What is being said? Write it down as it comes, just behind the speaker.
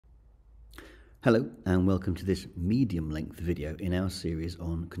Hello and welcome to this medium-length video in our series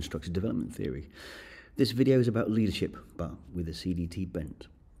on constructive development theory. This video is about leadership, but with a CDT bent.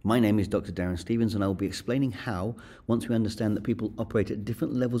 My name is Dr. Darren Stevens and I will be explaining how, once we understand that people operate at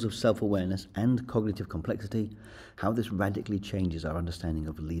different levels of self-awareness and cognitive complexity, how this radically changes our understanding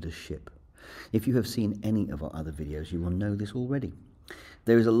of leadership. If you have seen any of our other videos, you will know this already.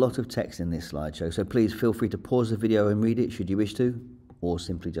 There is a lot of text in this slideshow, so please feel free to pause the video and read it should you wish to, or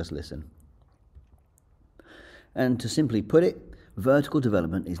simply just listen. And to simply put it, vertical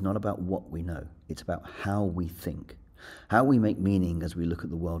development is not about what we know, it's about how we think, how we make meaning as we look at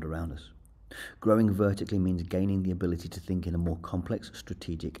the world around us. Growing vertically means gaining the ability to think in a more complex,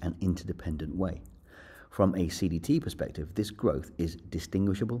 strategic and interdependent way. From a CDT perspective, this growth is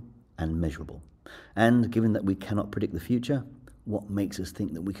distinguishable and measurable. And given that we cannot predict the future, what makes us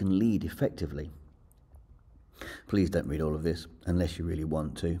think that we can lead effectively? Please don't read all of this unless you really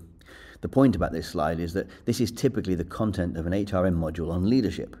want to. The point about this slide is that this is typically the content of an HRM module on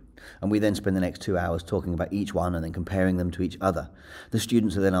leadership, and we then spend the next 2 hours talking about each one and then comparing them to each other. The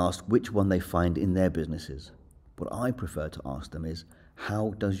students are then asked which one they find in their businesses. What I prefer to ask them is,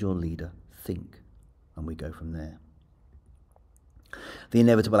 how does your leader think? And we go from there. The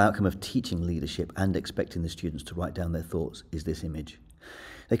inevitable outcome of teaching leadership and expecting the students to write down their thoughts is this image.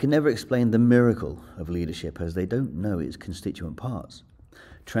 They can never explain the miracle of leadership as they don't know its constituent parts.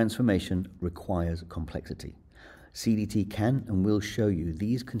 Transformation requires complexity. CDT can and will show you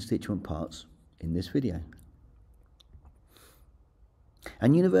these constituent parts in this video.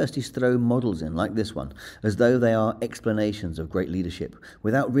 And universities throw models in like this one, as though they are explanations of great leadership,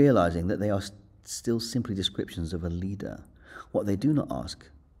 without realizing that they are still simply descriptions of a leader. What they do not ask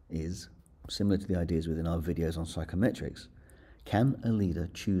is, similar to the ideas within our videos on psychometrics, can a leader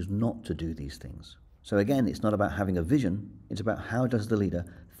choose not to do these things? So again, it's not about having a vision, it's about how does the leader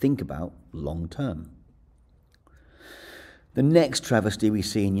think about long term. The next travesty we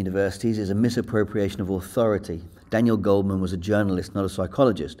see in universities is a misappropriation of authority. Daniel Goleman was a journalist, not a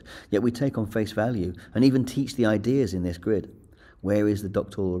psychologist, yet we take on face value and even teach the ideas in this grid. Where is the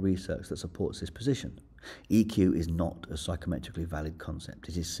doctoral research that supports this position? EQ is not a psychometrically valid concept.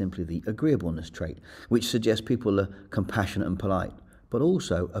 It is simply the agreeableness trait, which suggests people are compassionate and polite, but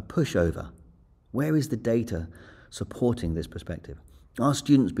also a pushover. Where is the data supporting this perspective? Are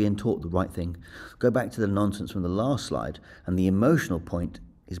students being taught the right thing? Go back to the nonsense from the last slide, and the emotional point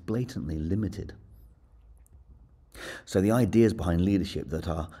is blatantly limited. So the ideas behind leadership that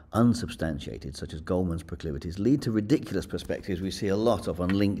are unsubstantiated, such as Goleman's proclivities, lead to ridiculous perspectives we see a lot of on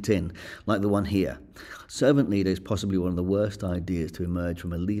LinkedIn, like the one here. Servant leader is possibly one of the worst ideas to emerge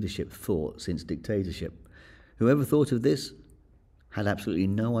from a leadership thought since dictatorship. Whoever thought of this had absolutely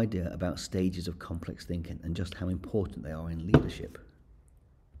no idea about stages of complex thinking and just how important they are in leadership.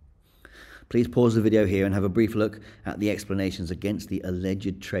 Please pause the video here and have a brief look at the explanations against the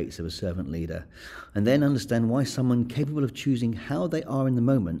alleged traits of a servant leader, and then understand why someone capable of choosing how they are in the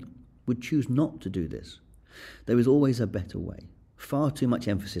moment would choose not to do this. There is always a better way. Far too much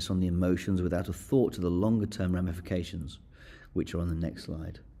emphasis on the emotions without a thought to the longer-term ramifications, which are on the next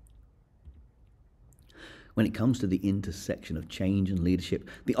slide. When it comes to the intersection of change and leadership,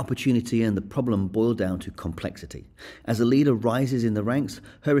 the opportunity and the problem boil down to complexity. As a leader rises in the ranks,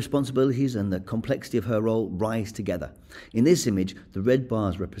 her responsibilities and the complexity of her role rise together. In this image, the red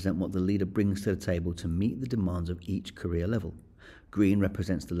bars represent what the leader brings to the table to meet the demands of each career level. Green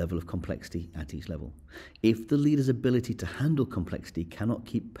represents the level of complexity at each level. If the leader's ability to handle complexity cannot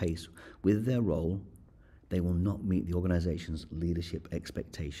keep pace with their role, they will not meet the organization's leadership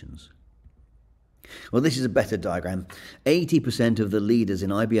expectations. Well, this is a better diagram. 80% of the leaders in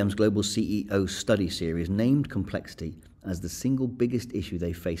IBM's Global CEO Study Series named complexity as the single biggest issue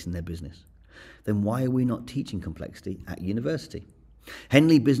they face in their business. Then why are we not teaching complexity at university?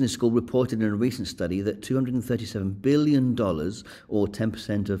 Henley Business School reported in a recent study that $237 billion, or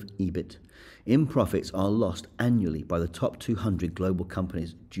 10% of EBIT, in profits are lost annually by the top 200 global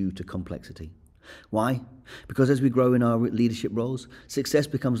companies due to complexity. Why? Because as we grow in our leadership roles, success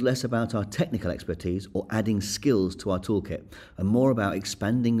becomes less about our technical expertise or adding skills to our toolkit, and more about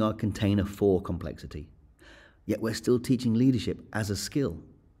expanding our container for complexity. Yet we're still teaching leadership as a skill.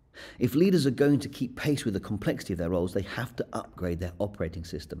 If leaders are going to keep pace with the complexity of their roles, they have to upgrade their operating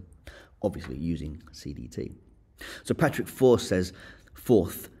system, obviously using CDT. So Patrick Forth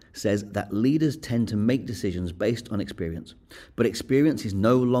says that leaders tend to make decisions based on experience, but experience is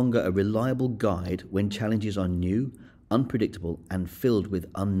no longer a reliable guide when challenges are new, unpredictable, and filled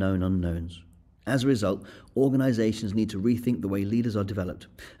with unknown unknowns. As a result, organizations need to rethink the way leaders are developed.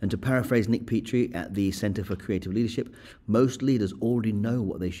 And to paraphrase Nick Petrie at the Center for Creative Leadership, most leaders already know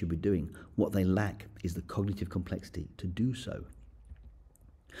what they should be doing. What they lack is the cognitive complexity to do so.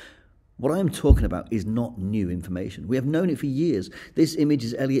 What I am talking about is not new information. We have known it for years. This image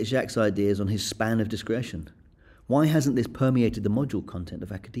is Elliot Jacques' ideas on his span of discretion. Why hasn't this permeated the module content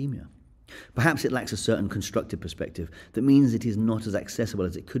of academia? Perhaps it lacks a certain constructive perspective that means it is not as accessible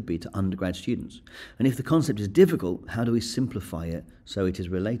as it could be to undergrad students. And if the concept is difficult, how do we simplify it so it is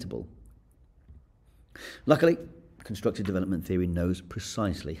relatable? Luckily, constructive development theory knows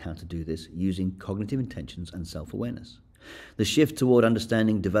precisely how to do this using cognitive intentions and self-awareness. The shift toward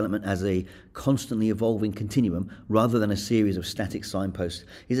understanding development as a constantly evolving continuum rather than a series of static signposts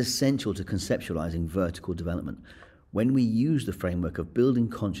is essential to conceptualizing vertical development. When we use the framework of building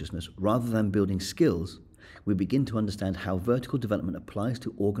consciousness rather than building skills, we begin to understand how vertical development applies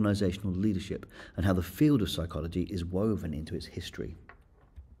to organizational leadership and how the field of psychology is woven into its history.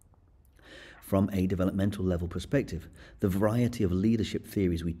 From a developmental level perspective, the variety of leadership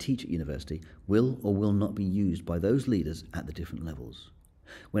theories we teach at university will or will not be used by those leaders at the different levels.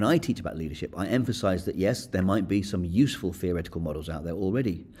 When I teach about leadership, I emphasize that yes, there might be some useful theoretical models out there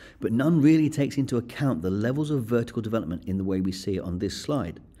already, but none really takes into account the levels of vertical development in the way we see it on this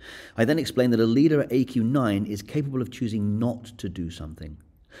slide. I then explain that a leader at AQ 9 is capable of choosing not to do something,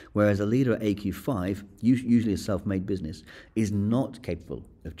 whereas a leader at AQ 5, usually a self-made business, is not capable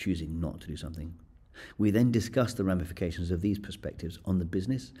of choosing not to do something. We then discuss the ramifications of these perspectives on the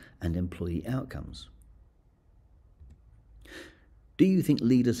business and employee outcomes. Do you think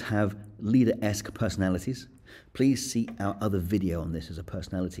leaders have leader-esque personalities? Please see our other video on this, as a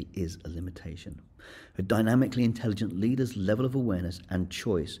personality is a limitation. A dynamically intelligent leader's level of awareness and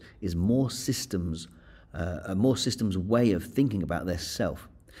choice is a more systems way of thinking about their self.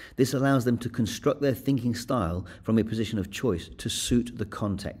 This allows them to construct their thinking style from a position of choice to suit the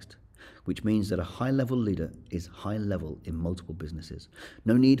context, which means that a high-level leader is high-level in multiple businesses.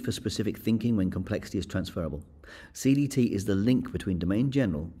 No need for specific thinking when complexity is transferable. CDT is the link between domain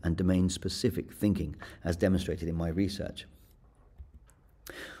general and domain-specific thinking, as demonstrated in my research.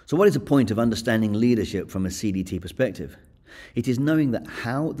 So what is the point of understanding leadership from a CDT perspective? It is knowing that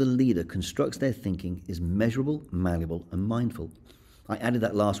how the leader constructs their thinking is measurable, malleable, and mindful. I added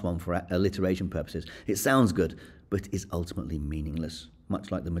that last one for alliteration purposes. It sounds good, but is ultimately meaningless,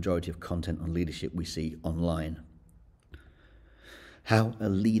 much like the majority of content on leadership we see online. How a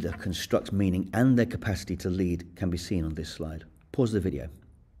leader constructs meaning and their capacity to lead can be seen on this slide. Pause the video.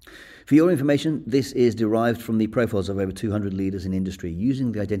 For your information, this is derived from the profiles of over 200 leaders in industry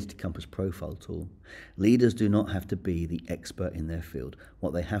using the Identity Compass profile tool. Leaders do not have to be the expert in their field.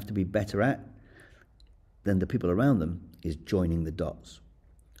 What they have to be better at than the people around them is joining the dots.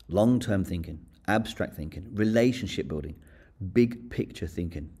 Long-term thinking, abstract thinking, relationship building, big picture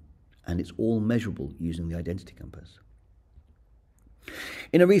thinking, and it's all measurable using the Identity Compass.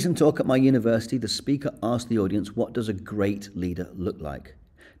 In a recent talk at my university, the speaker asked the audience, what does a great leader look like?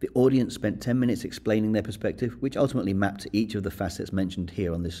 The audience spent 10 minutes explaining their perspective, which ultimately mapped to each of the facets mentioned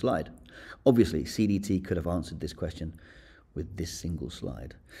here on this slide. Obviously, CDT could have answered this question with this single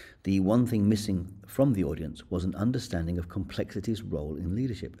slide. The one thing missing from the audience was an understanding of complexity's role in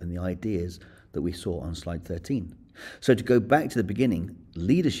leadership and the ideas that we saw on slide 13. So to go back to the beginning,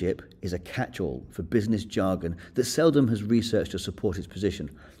 leadership is a catch-all for business jargon that seldom has research to support its position.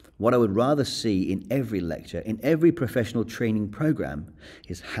 What I would rather see in every lecture, in every professional training program,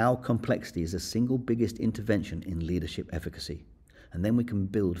 is how complexity is the single biggest intervention in leadership efficacy. And then we can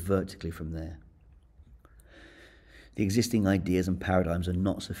build vertically from there. The existing ideas and paradigms are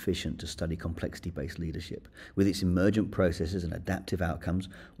not sufficient to study complexity-based leadership. With its emergent processes and adaptive outcomes,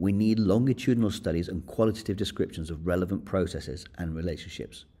 we need longitudinal studies and qualitative descriptions of relevant processes and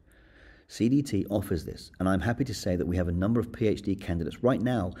relationships. CDT offers this, and I'm happy to say that we have a number of PhD candidates right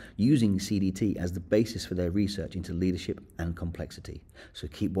now using CDT as the basis for their research into leadership and complexity. So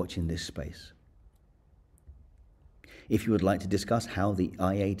keep watching this space. If you would like to discuss how the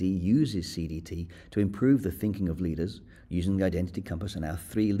IAD uses CDT to improve the thinking of leaders using the Identity Compass and our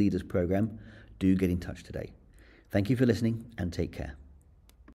 3 Leaders program, do get in touch today. Thank you for listening and take care.